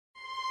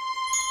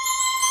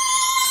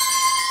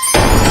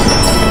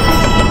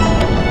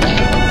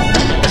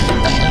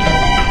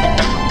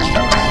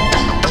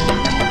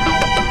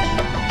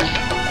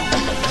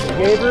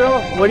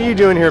what are you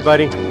doing here,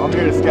 buddy? I'm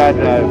here to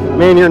skydive.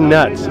 Man, you're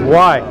nuts.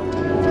 Why?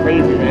 It's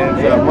crazy,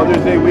 man. It's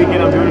Mother's Day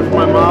weekend. I'm doing it for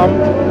my mom.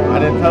 I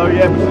didn't tell her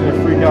yet, but she's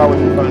gonna freak out when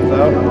she finds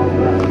out.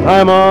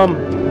 Hi, Mom.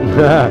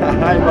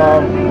 Hi,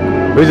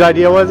 Mom. Whose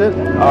idea was it? It's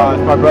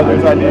my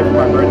brother's idea for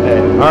my birthday.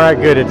 All right,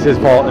 good. It's his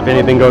fault if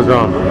anything goes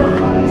wrong.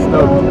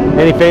 Stoked.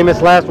 Any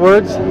famous last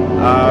words?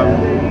 No,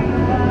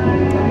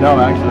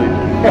 actually.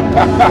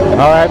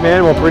 All right,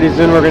 man. Well, pretty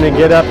soon we're gonna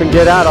get up and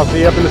get out. I'll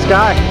see you up in the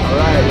sky. All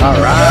right.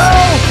 All right.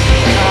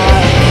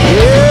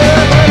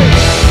 Yeah, buddy.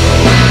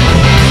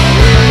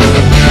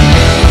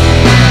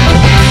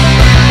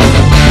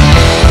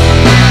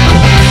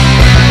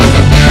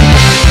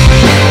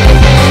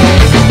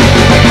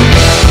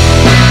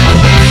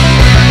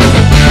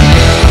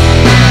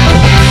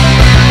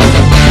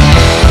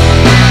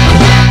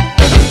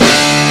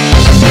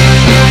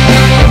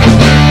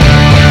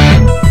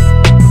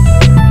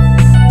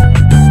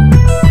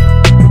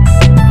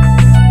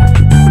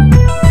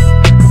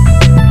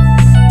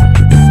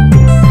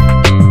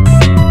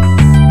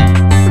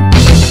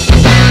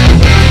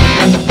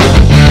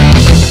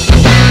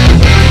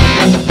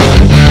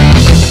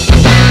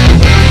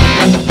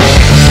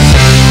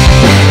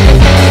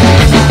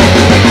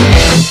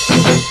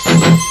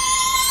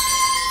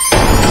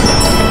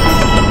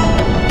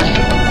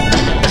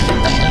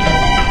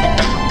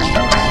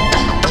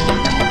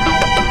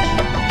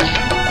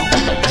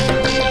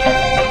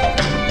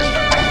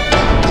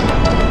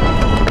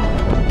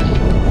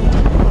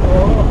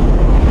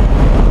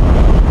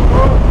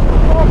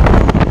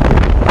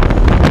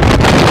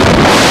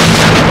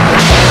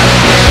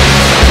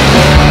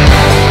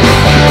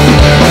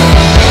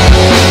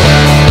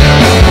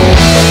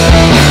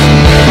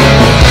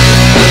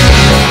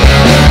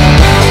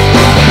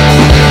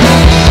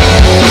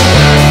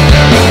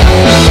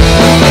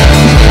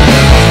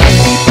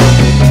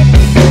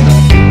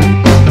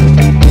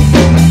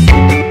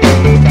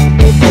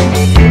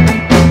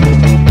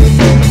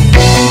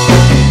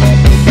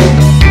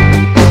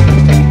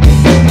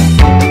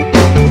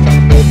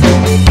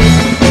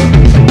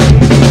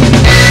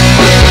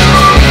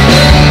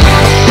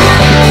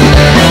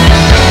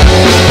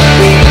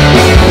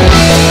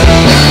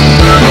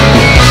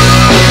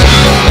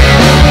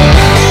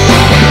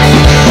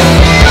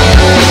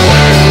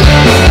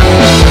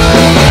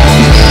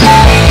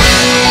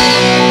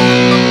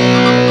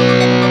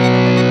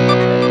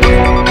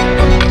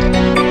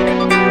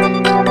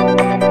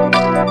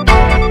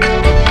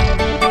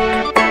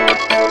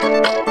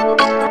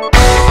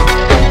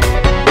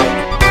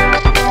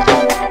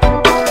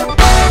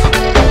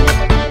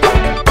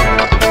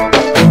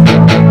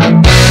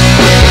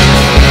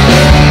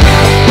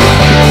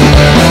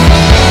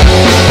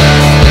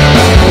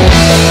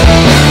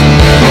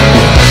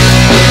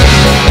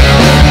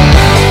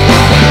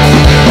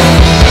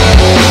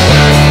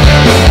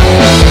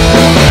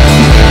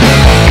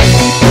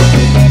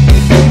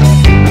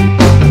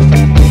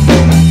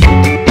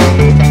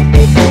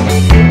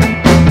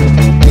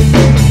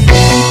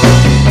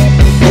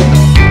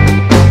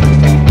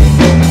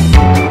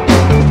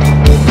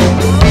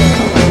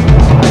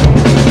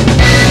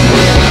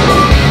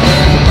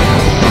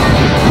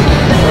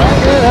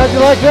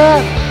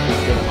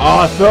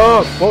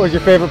 Awesome! What was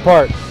your favorite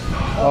part?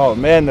 Oh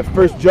man, the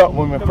first jump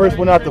when we first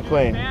went out the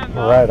plane.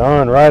 Right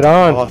on, right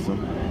on.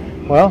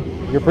 Awesome. Well,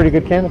 you're a pretty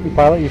good canopy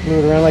pilot. You flew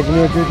it around like you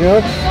knew what you were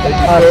doing. Thank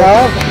you, High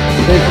five.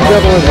 Thanks for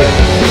jumping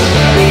with me.